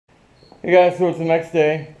Hey guys, so it's the next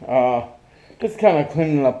day. Just kind of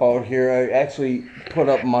cleaning up out here. I actually put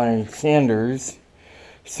up my sanders,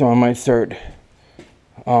 so I might start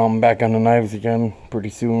back on the knives again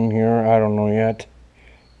pretty soon here. I don't know yet,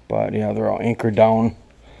 but yeah, they're all anchored down.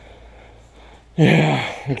 Yeah,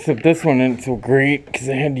 except this one isn't so great because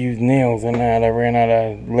I had to use nails in that. I ran out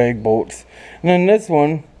of leg bolts. And then this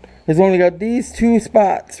one has only got these two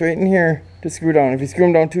spots right in here to screw down. If you screw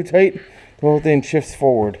them down too tight, the whole thing shifts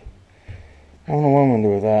forward. I don't know what I'm gonna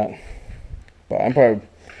do with that, but I'll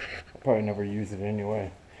probably never use it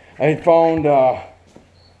anyway. I found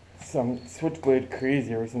some switchblade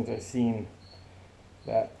crazy ever since I seen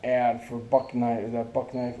that ad for buck knife,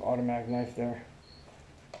 automatic knife there,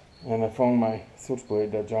 and I found my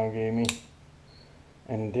switchblade that John gave me,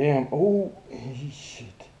 and damn, oh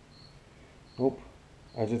shit, nope,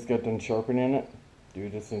 I just got done sharpening it,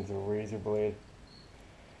 dude. This thing's a razor blade.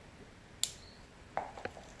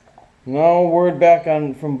 No word back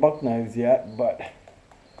on from buck knives yet, but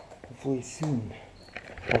hopefully soon.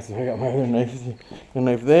 Also, I got my other knife. A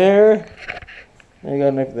knife there. I got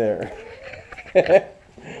a knife there.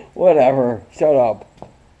 Whatever. Shut up.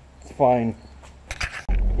 It's fine.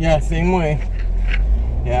 Yeah, same way.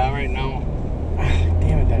 Yeah, right now.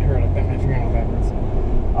 Damn it, that hurt. I bent my fingernail backwards.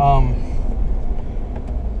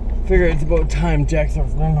 Figure it's about time Jack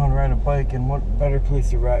starts learning how to ride a bike, and what better place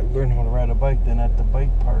to learn how to ride a bike than at the bike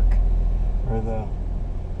park. Or the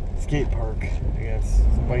skate park, I guess.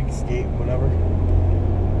 Bike, skate, whatever.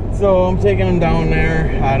 So I'm taking him down there.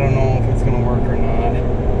 I don't know if it's gonna work or not.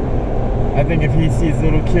 I think if he sees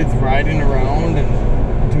little kids riding around and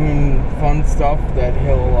doing fun stuff, that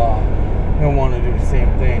he'll want to do the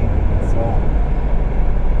same thing. So,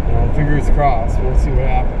 you know, fingers crossed. We'll see what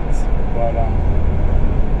happens. But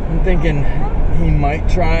I'm thinking he might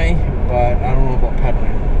try, but I don't know about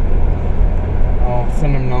pedaling. I'll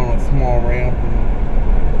send him down a small ramp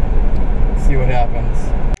and see what happens.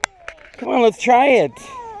 Come on, let's try it.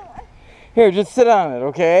 Here, just sit on it,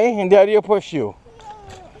 okay? And Daddy will push you.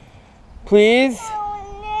 Please?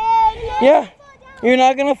 Yeah, you're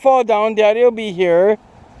not gonna fall down. Daddy will be here.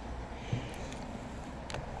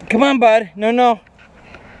 Come on, bud. No.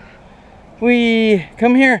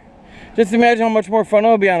 Come here. Just imagine how much more fun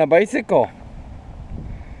it'll be on a bicycle.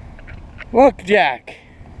 Look, Jack.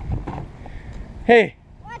 Hey.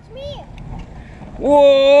 Watch me.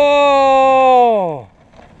 Whoa.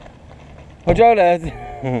 Watch out, Az.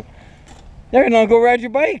 There, now go ride your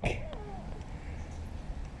bike.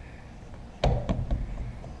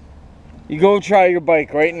 You go try your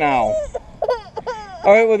bike right now.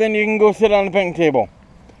 Alright, well then you can go sit on the picnic table.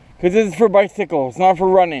 Because this is for bicycles, not for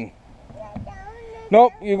running.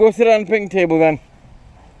 Nope, you go sit on the picnic table then.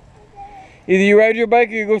 Either you ride your bike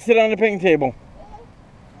or you go sit on the picnic table.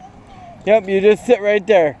 Yep, you just sit right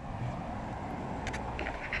there.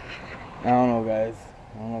 I don't know, guys.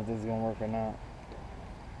 I don't know if this is going to work or not.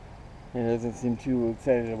 He doesn't seem too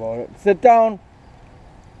excited about it. Sit down.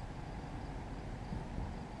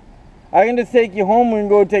 I can just take you home and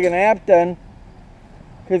go take a nap then.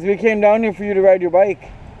 Because we came down here for you to ride your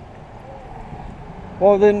bike.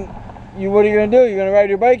 Well then, what are you going to do? You're going to ride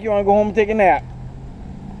your bike? You want to go home and take a nap?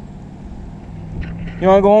 You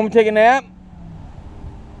want to go home and take a nap?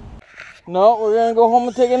 No, we're going to go home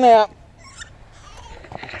and take a nap.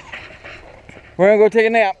 We're going to go take a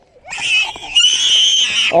nap.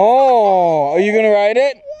 Oh, are you going to ride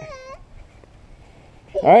it?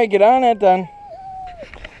 Alright, get on it then.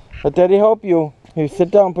 Let Daddy help you. Here,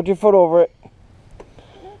 sit down, put your foot over it.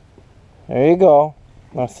 There you go.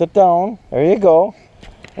 Now sit down. There you go.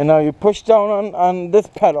 And now you push down on this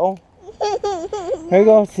pedal. There you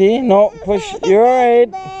go. See? No, push. You're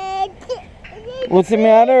alright. What's the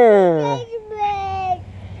matter?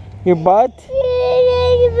 Your butt?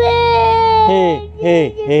 Hey.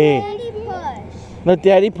 Let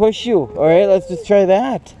Daddy push you. Alright, let's just try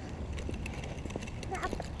that.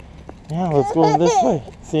 Yeah, let's go this way.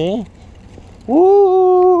 See?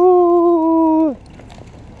 Woo!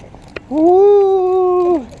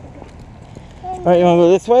 Woo! Alright, you want to go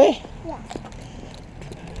this way? Yeah.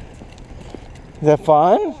 Is that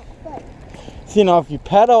fun? See, now if you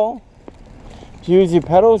pedal, if you use your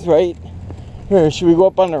pedals right, here, should we go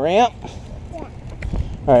up on the ramp? Yeah.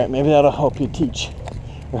 Alright, maybe that'll help you teach,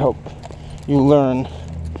 or help you learn.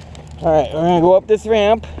 Alright, we're going to go up this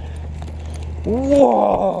ramp.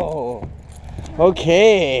 Whoa!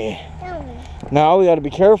 Okay. Now we got to be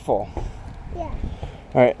careful. Yeah.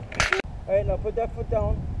 Alright. Alright, now put that foot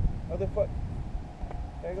down. Other foot.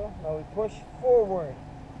 There you go. Now we push forward.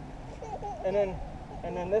 And then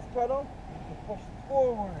this pedal, we push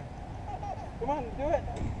forward. Come on, do it.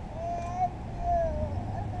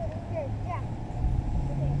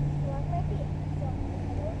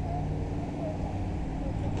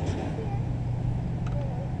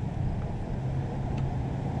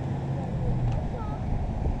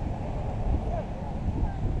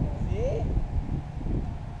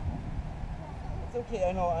 okay.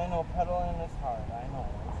 I know. Pedaling is hard. I know.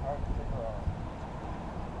 It's hard to figure out.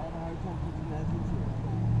 I know. I told you that too.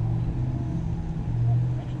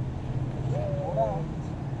 Hold on.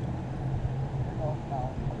 Oh, now.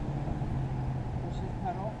 Push this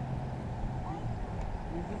pedal.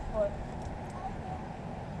 Use this foot.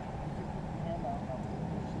 You can put your hand out.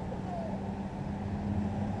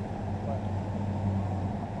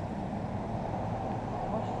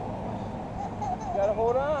 You gotta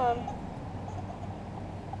hold on.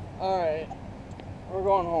 Alright. We're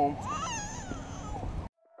going home.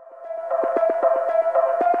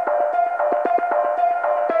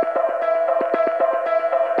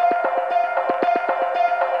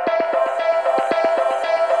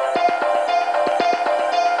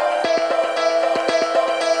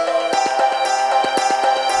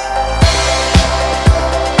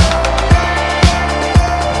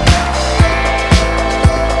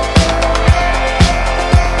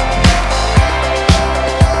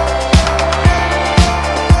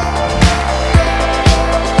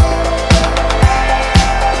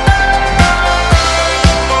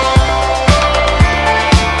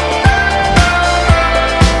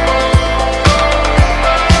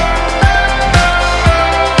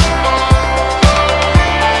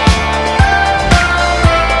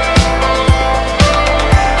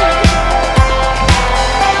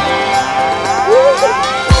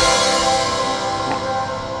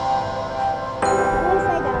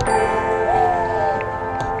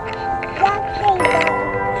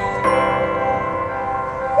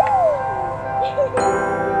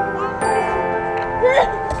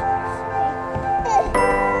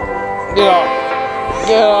 Get off!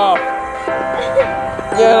 Get off!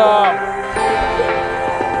 Get off!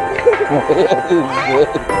 What is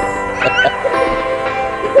this?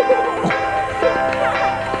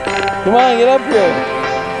 Come on, get up here!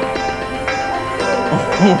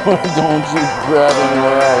 Don't you grab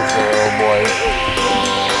anywhere else, little boy.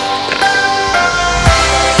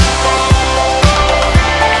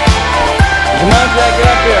 Come on, Jack, get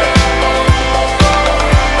up here!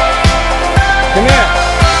 Come here!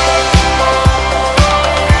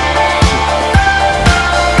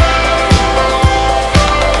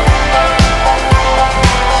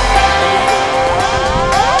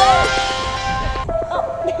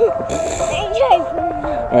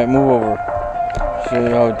 Alright, move over. Show you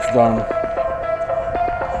how it's done.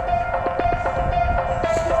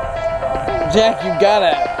 Jack, you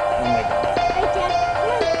gotta. Oh my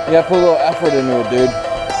god. You gotta put a little effort into it, dude.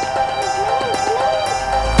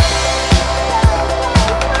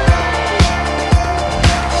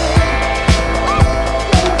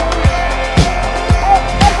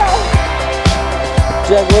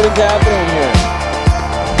 Jack, what is happening here?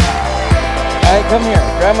 Alright, come here.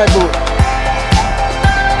 Grab my boot.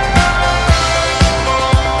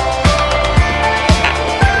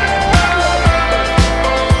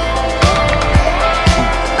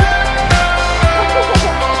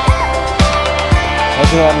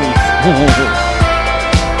 That's what that means.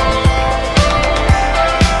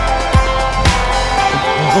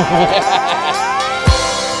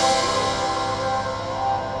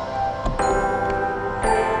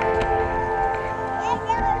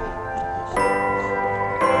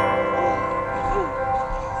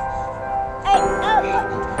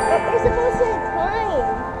 We're supposed to climb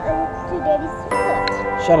to Daddy's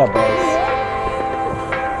foot. Shut up, guys.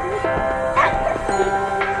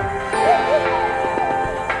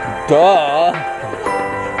 Duh.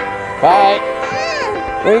 Bye.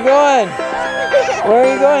 Where are you going? Where are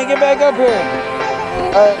you going? Get back up here.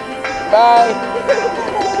 Alright. Bye.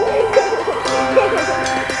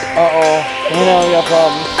 Uh-oh. You know we got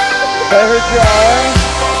problems. Did I hurt your arm?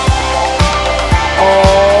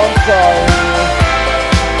 Oh, I'm sorry.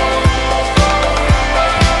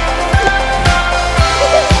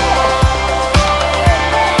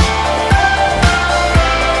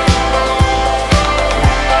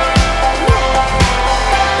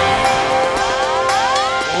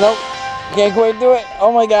 Nope, can't quite do it.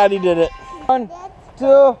 Oh my god, he did it. 1,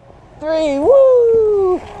 2, 3,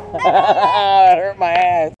 woo! That hurt my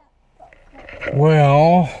ass.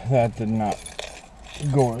 Well, that did not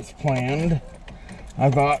go as planned. I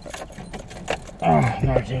thought, no, I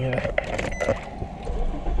can't get it.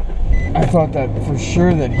 I thought that for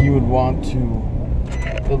sure that he would want to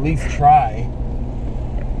at least try,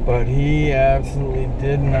 but he absolutely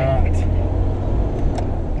did not.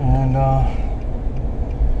 And,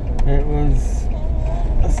 it was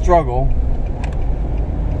a struggle.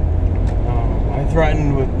 I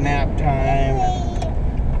threatened with nap time,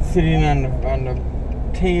 and sitting on the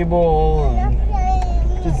table, and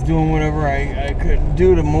just doing whatever I could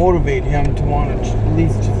do to motivate him to want to at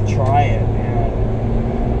least just try it. And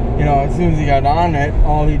you know, as soon as he got on it,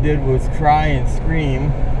 all he did was cry and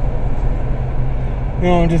scream. You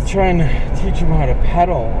know, just trying to teach him how to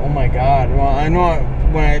pedal. Oh my God. Well, I know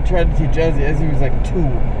when I tried to teach Ezzy was like 2.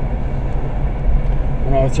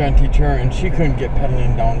 When I was trying to teach her, and she couldn't get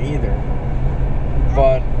pedaling down either.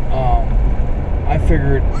 But I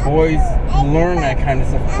figured boys learn that kind of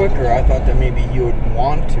stuff quicker. I thought that maybe he would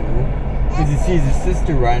want to, because he sees his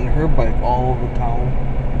sister riding her bike all over town.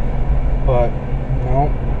 But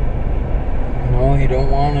no, he don't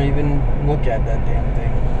want to even look at that damn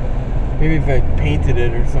thing. Maybe if I painted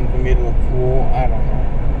it or something, made it look cool. I don't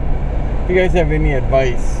know. If you guys have any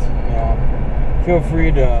advice, feel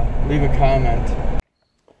free to leave a comment.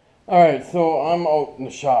 Alright, so I'm out in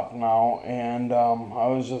the shop now, and I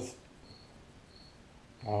was just,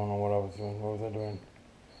 I don't know what I was doing. What was I doing?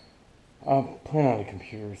 Playing on the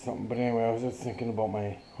computer or something. But anyway, I was just thinking about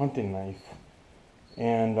my hunting knife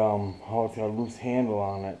and how it's got a loose handle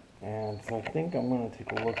on it. And so I think I'm going to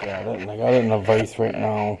take a look at it. And I got it in a vise right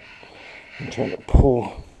now. I'm trying to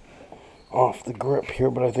pull off the grip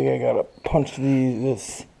here, but I think I got to punch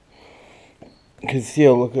this. You can see,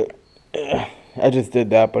 look at, I just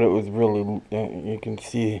did that, but it was really, you can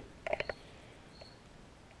see,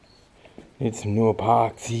 need some new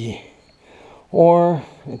epoxy. Or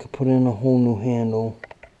I could put in a whole new handle.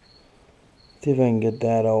 See if I can get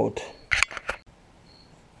that out.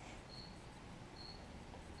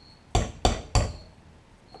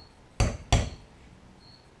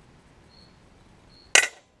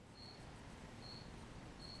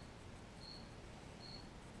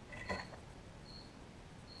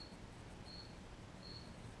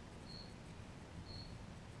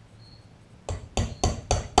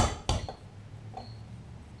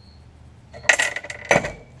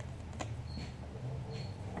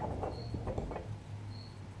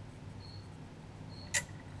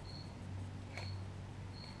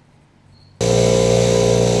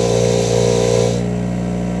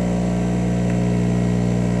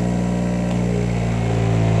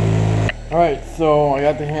 Alright, so I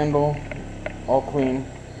got the handle all clean.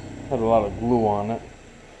 Had a lot of glue on it.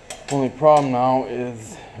 Only problem now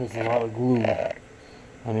is there's a lot of glue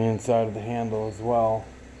on the inside of the handle as well.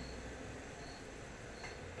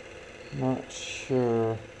 Not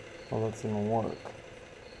sure how that's going to work.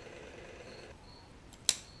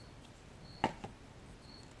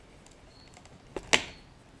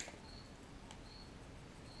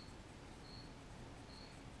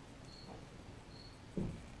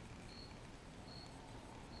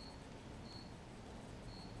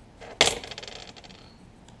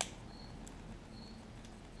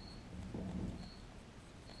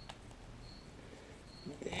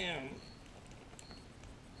 Damn.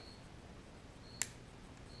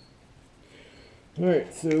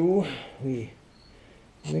 Alright, so we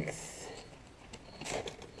mix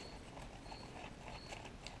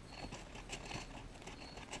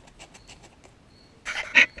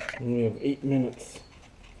and we have 8 minutes.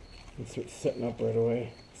 Let's start setting up right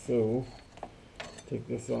away. So take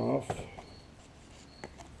this off.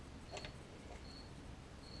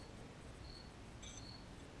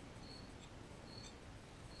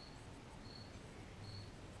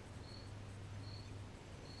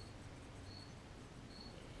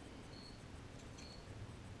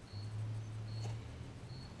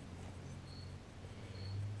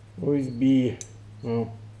 Always be,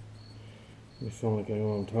 well, I sound like I know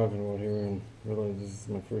what I'm talking about here and realize this is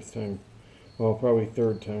my first time, well, probably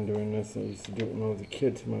third time doing this. I used to do it when I was a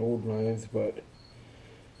kid to my old knives, but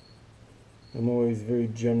I'm always very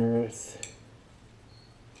generous.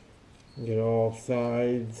 Get all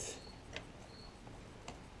sides.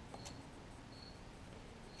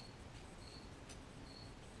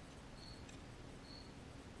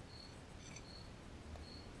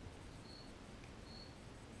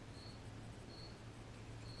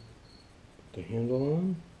 The handle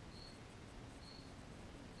on,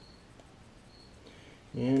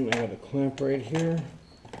 and I got a clamp right here.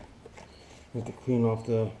 I have to clean off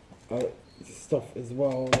the stuff as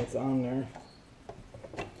well that's on there,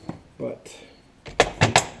 but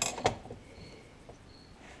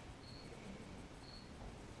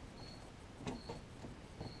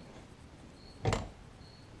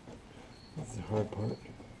that's the hard part.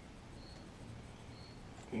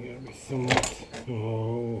 You gotta be somewhat,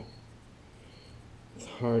 oh, it's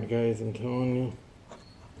hard, guys, I'm telling you.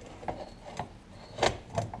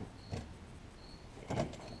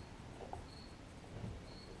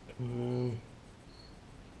 Come on.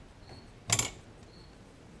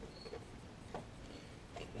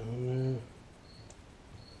 Get down there.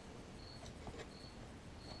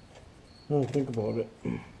 Oh, think about it.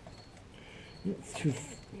 It's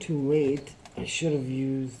too late. I should have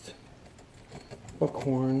used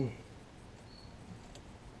buckhorn.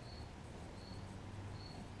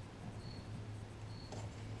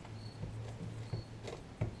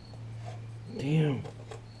 Damn.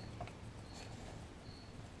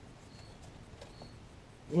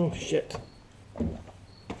 Oh shit.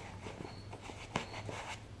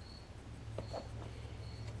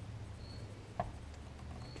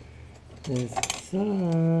 This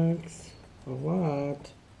sucks a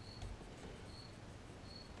lot.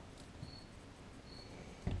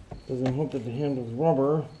 Doesn't help that the handle's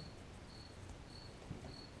rubber.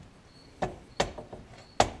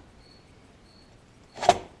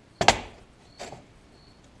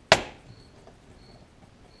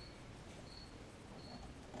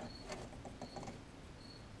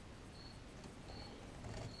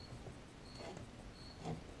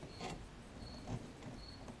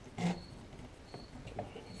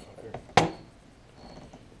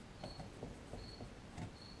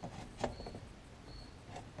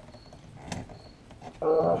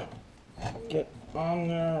 Get on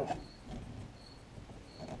there.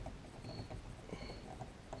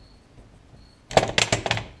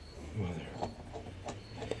 Mother.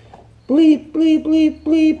 Bleep, bleep, bleep,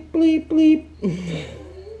 bleep, bleep, bleep.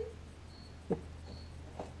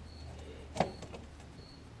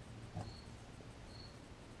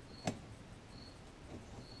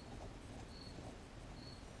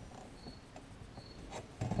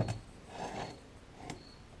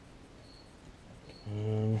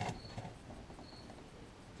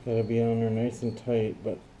 Gotta be on there nice and tight,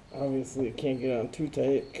 but obviously it can't get on too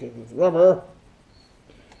tight because it's rubber.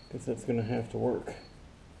 Guess that's gonna have to work.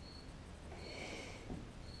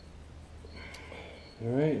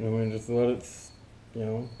 Alright, and I'm gonna just let it,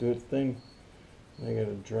 do its thing. I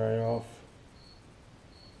gotta dry off.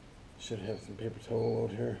 Should have some paper towel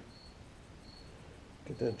out here.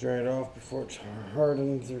 Get that dried off before it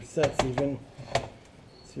hardens or sets even.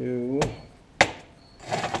 So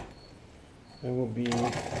I will be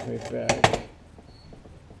right back.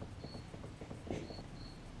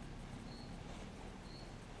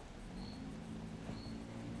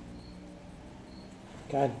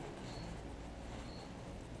 God.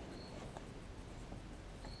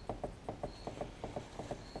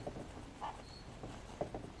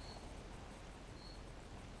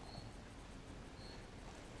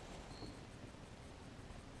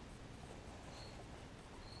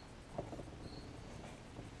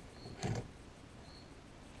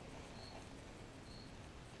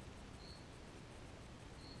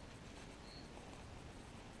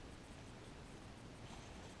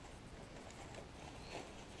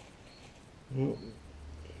 Well,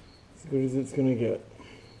 as good as it's gonna get.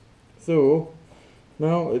 So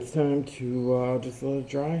now it's time to just let it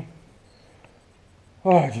dry.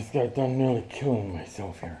 Oh, I just got done nearly killing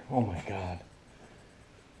myself here. Oh my god.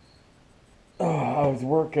 Oh, I was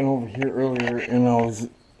working over here earlier and I was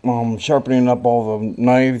sharpening up all the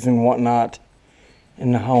knives and whatnot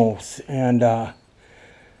in the house, and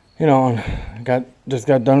just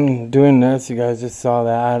got done doing this. You guys just saw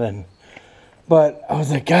that, but I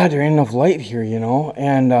was like, God, there ain't enough light here,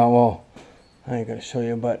 and well, I ain't gonna show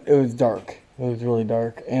you, but it was dark. It was really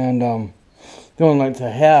dark, and the only lights I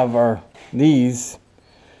have are these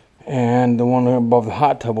and the one above the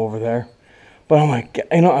hot tub over there. But I'm like,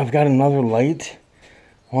 I've got another light.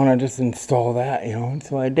 I want to just install that, and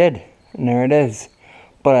so I did, and there it is.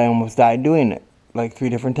 But I almost died doing it, like 3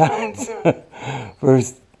 different times.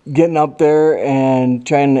 First, getting up there and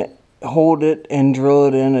trying to hold it and drill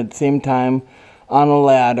it in at the same time on a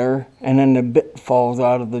ladder, and then the bit falls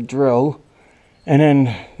out of the drill, and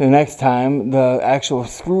then the next time the actual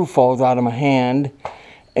screw falls out of my hand,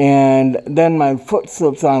 and then my foot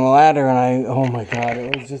slips on the ladder, and oh my god,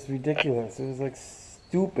 it was just ridiculous. It was like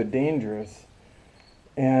stupid dangerous.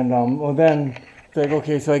 And well, then it's like,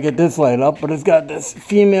 okay, so I get this light up, but it's got this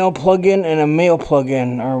female plug-in and a male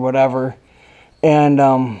plug-in or whatever. And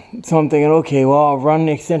so I'm thinking, okay, well, I'll run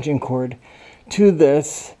the extension cord to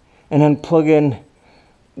this and then plug in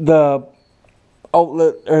the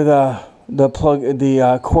outlet or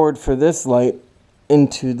the cord for this light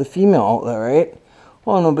into the female outlet, right?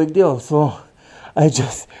 Well, no big deal. So I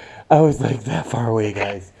was like that far away,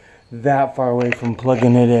 guys, that far away from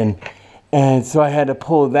plugging it in. And so I had to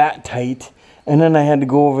pull that tight, and then I had to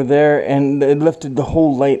go over there, and it lifted the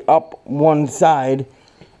whole light up one side.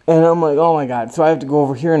 And I'm like, oh my god, so I have to go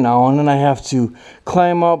over here now, and then I have to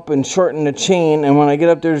climb up and shorten the chain. And when I get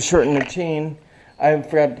up there to shorten the chain, I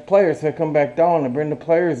forgot the pliers, so I come back down and bring the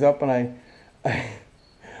pliers up, and I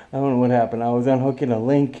don't know what happened. I was unhooking a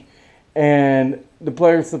link, and the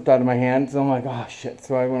pliers slipped out of my hand, so I'm like, oh shit.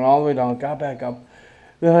 So I went all the way down, got back up,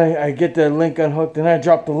 then I get the link unhooked, and I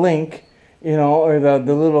drop the link, you know, or the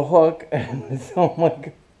little hook, and so I'm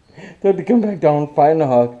like, I have to come back down, find the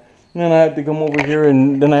hook, and then I have to come over here,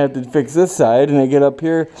 and then I have to fix this side, and I get up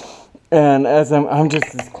here, and as I'm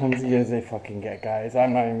just as clumsy as they fucking get, guys.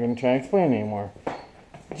 I'm not even gonna try and explain anymore.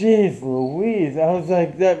 Jeez Louise, I was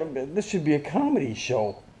like, this should be a comedy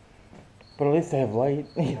show, but at least I have light.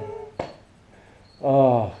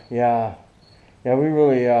 Oh yeah, we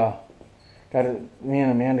really me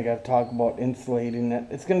and Amanda got to talk about insulating it.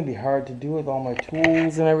 It's gonna be hard to do with all my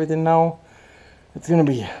tools and everything now. It's gonna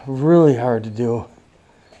be really hard to do,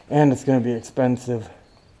 and it's gonna be expensive.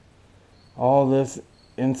 All this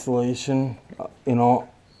insulation, you know,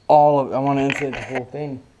 I want to insulate the whole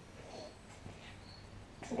thing.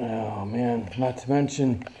 Oh man, not to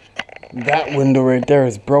mention that window right there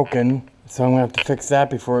is broken, so I'm gonna have to fix that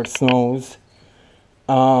before it snows.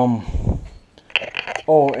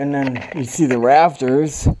 Oh, and then you see the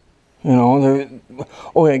rafters, you know,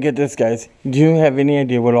 oh yeah, get this, guys. Do you have any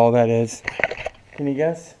idea what all that is? Can you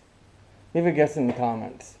guess? Leave a guess in the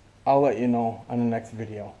comments. I'll let you know on the next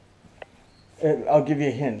video. I'll give you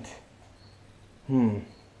a hint.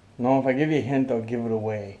 No, if I give you a hint, I'll give it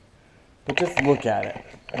away. But just look at it.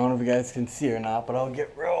 I don't know if you guys can see or not, but I'll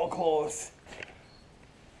get real close.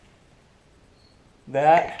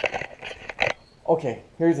 Okay,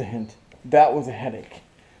 here's a hint. That was a headache.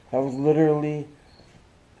 That was literally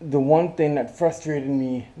the one thing that frustrated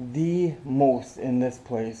me the most in this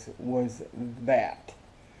place was that.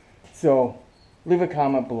 So, leave a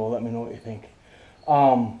comment below, let me know what you think.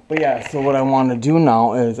 But yeah, so what I want to do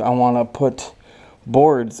now is I want to put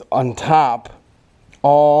boards on top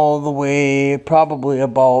all the way probably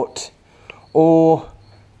about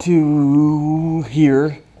to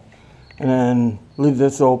here, and then leave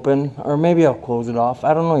this open, or maybe I'll close it off,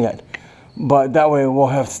 I don't know yet, but that way we'll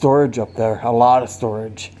have storage up there, a lot of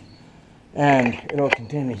storage, and it'll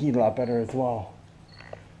contain the heat a lot better as well.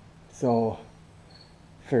 So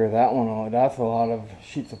figure that one out. That's a lot of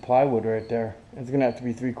sheets of plywood right there. It's gonna have to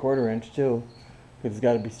be 3/4 inch too, because it's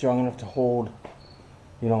got to be strong enough to hold,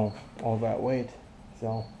 you know, all that weight.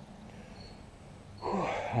 So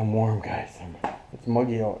I'm warm, guys. It's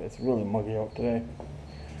muggy out. It's really muggy out today.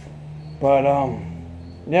 But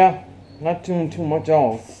yeah, not doing too much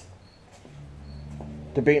else.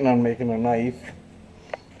 Debating on making a knife,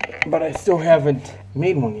 but I still haven't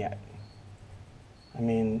made one yet. I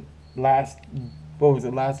mean, last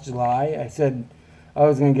July, I said I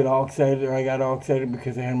was gonna get all excited, or I got all excited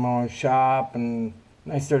because I had my own shop, and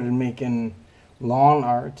I started making lawn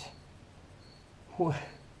art. How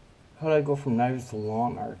did I go from knives to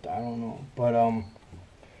lawn art? I don't know, but I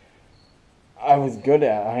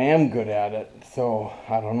am good at it, so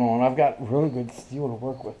I don't know, and I've got really good steel to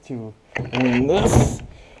work with too. I mean, this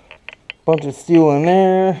bunch of steel in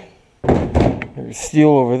there, there's steel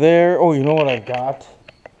over there. Oh, you know what I've got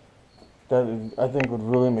that I think would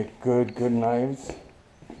really make good knives,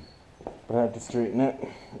 but I have to straighten it,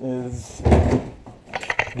 is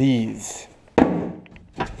these.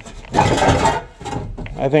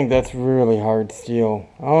 I think that's really hard steel.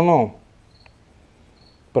 I don't know,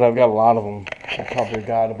 but I've got a lot of them. I probably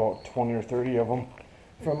got about 20 or 30 of them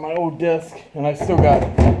from my old disc, and I still got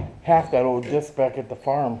half that old disc back at the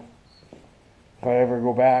farm. If I ever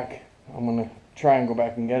go back, I'm gonna try and go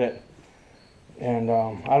back and get it. And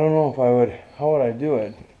I don't know if I would, how would I do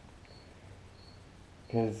it?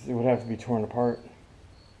 Because it would have to be torn apart.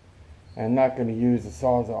 I'm not gonna use a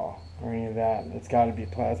Sawzall or any of that. It's gotta be a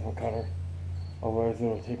plasma cutter. Otherwise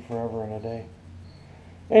it'll take forever and a day.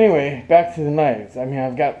 Anyway, back to the knives. I mean,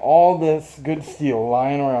 I've got all this good steel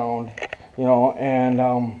lying around, you know, and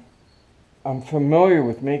I'm familiar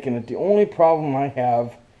with making it. The only problem I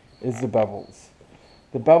have is the bevels.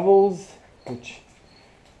 The bevels, which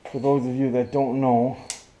for those of you that don't know,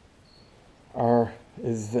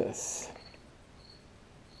 is this.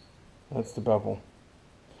 That's the bevel.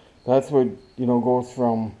 That's what, you know, goes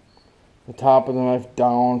from the top of the knife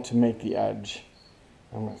down to make the edge.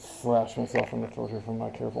 I'm going to slash myself in the throat here if I'm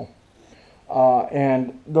not careful.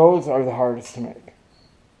 And those are the hardest to make.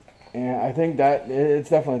 And I think that it's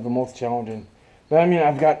definitely the most challenging. But I mean,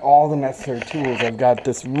 I've got all the necessary tools. I've got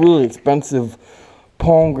this really expensive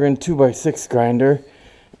Palmgren 2x6 grinder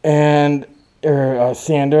and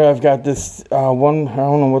sander. I've got this one, I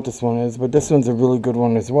don't know what this one is, but this one's a really good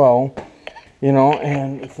one as well. You know,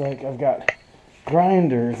 and it's like I've got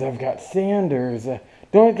grinders, I've got sanders.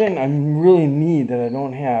 The only thing I really need that I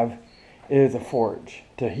don't have is a forge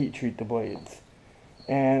to heat treat the blades.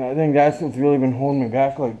 And I think that's what's really been holding me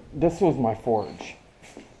back. Like, this was my forge.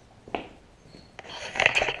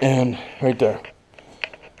 And right there.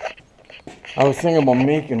 I was thinking about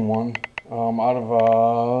making one out of,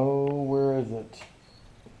 where is it?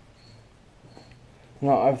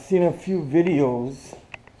 Now, I've seen a few videos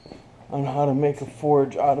on how to make a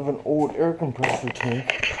forge out of an old air compressor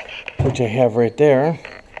tank, which I have right there.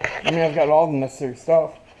 I mean, I've got all the necessary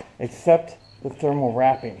stuff except the thermal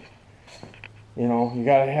wrapping. You know, you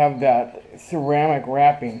gotta have that ceramic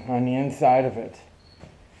wrapping on the inside of it,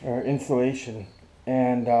 or insulation.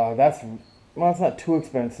 And that's, well, it's not too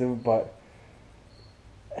expensive, but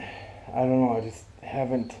I don't know, I just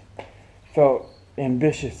haven't felt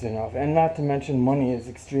ambitious enough. And not to mention money is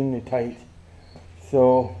extremely tight.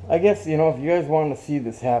 So I guess, you know, if you guys want to see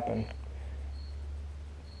this happen,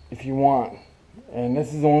 if you want, and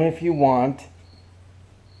this is only if you want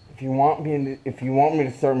me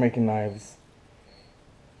to start making knives,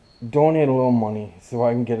 donate a little money so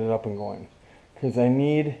I can get it up and going. Because I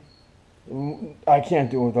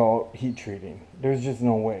can't do it without heat treating. There's just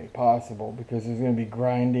no way possible, because there's going to be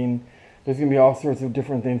grinding. There's going to be all sorts of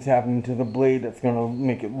different things happening to the blade that's going to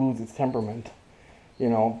make it lose its temperament. You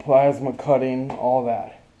know, plasma cutting, all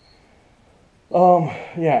that.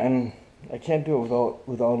 Yeah, and I can't do it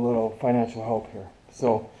without a little financial help here.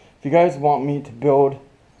 So if you guys want me to build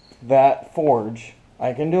that forge,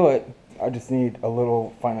 I can do it. I just need a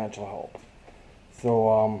little financial help.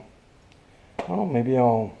 So I don't know, maybe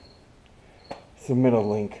I'll submit a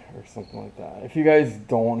link or something like that. If you guys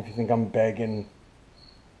don't, if you think I'm begging,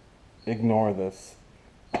 ignore this.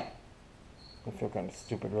 I feel kind of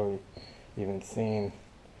stupid really even saying,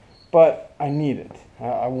 but I need it.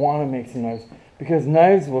 I want to make some knives, because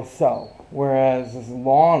knives will sell, whereas this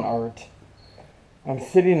lawn art, I'm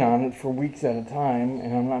sitting on it for weeks at a time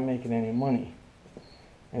and I'm not making any money.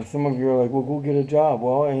 And some of you are like, well, go get a job.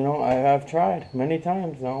 Well, you know, I have tried many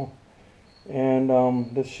times now, and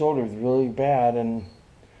this shoulder is really bad, and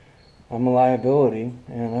I'm a liability,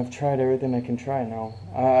 and I've tried everything I can try now.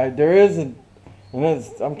 I'm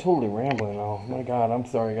totally rambling now. My God, I'm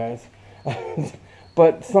sorry, guys.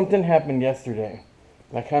 But something happened yesterday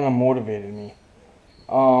that kind of motivated me.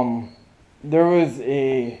 I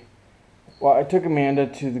took Amanda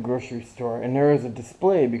to the grocery store, and there was a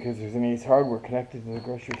display, because there's an Ace Hardware connected to the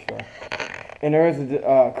grocery store. And there was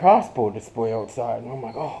a crossbow display outside, and I'm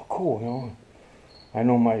like, oh, cool, you know. I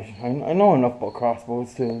know enough about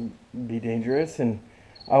crossbows to be dangerous, and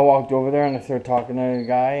I walked over there and I started talking to a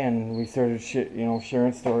guy, and we started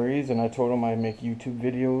sharing stories, and I told him I make YouTube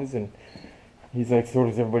videos, and he's like, so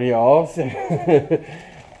does everybody else. And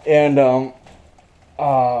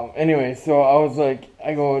anyway, so I was like,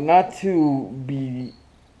 I go, not to be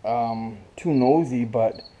too nosy,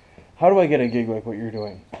 but how do I get a gig like what you're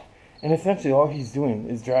doing? And essentially all he's doing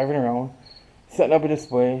is driving around, setting up a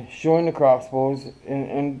display, showing the crossbows,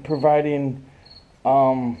 and providing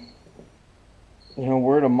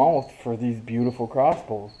word of mouth for these beautiful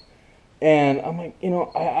crossbows. And I'm like,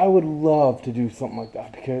 I would love to do something like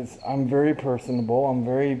that, because I'm very personable.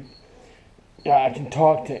 I can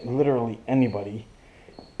talk to literally anybody.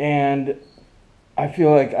 And I feel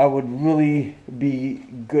like I would really be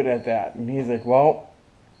good at that. And he's like, well,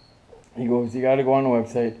 he goes, you got to go on the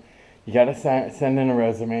website. You got to send in a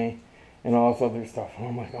resume and all this other stuff. And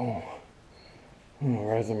I'm like,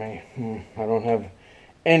 resume. I don't have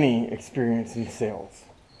any experience in sales.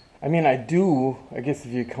 I mean, I do, I guess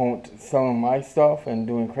if you count selling my stuff and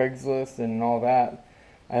doing Craigslist and all that,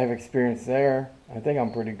 I have experience there. I think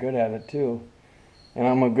I'm pretty good at it too. And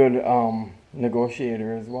I'm a good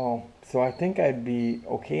negotiator as well. So I think I'd be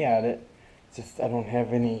okay at it. Just I don't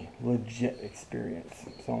have any legit experience.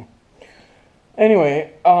 So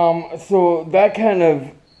anyway, so that kind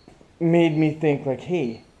of made me think like,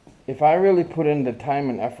 hey, if I really put in the time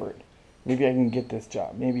and effort, maybe I can get this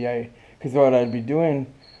job. Because what I'd be doing,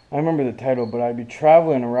 I remember the title, but I'd be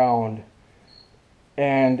traveling around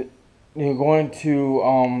and going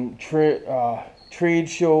to trade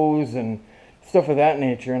shows and stuff of that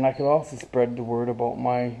nature, and I could also spread the word about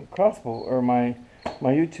my crossbow or my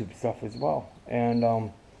YouTube stuff as well. And I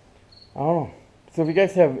don't know. So if you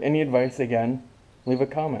guys have any advice, again, leave a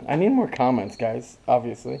comment. I need more comments, guys,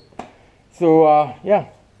 obviously. So yeah,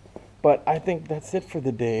 but I think that's it for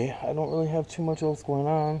the day. I don't really have too much else going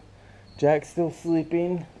on. Jack's still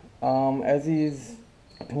sleeping. Ezzy's,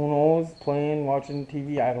 who knows, playing, watching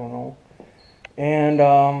TV, I don't know. And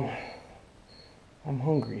I'm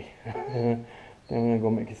hungry. Then I'm gonna go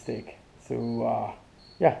make a steak. So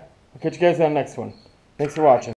yeah, I'll catch you guys on the next one. Thanks for watching.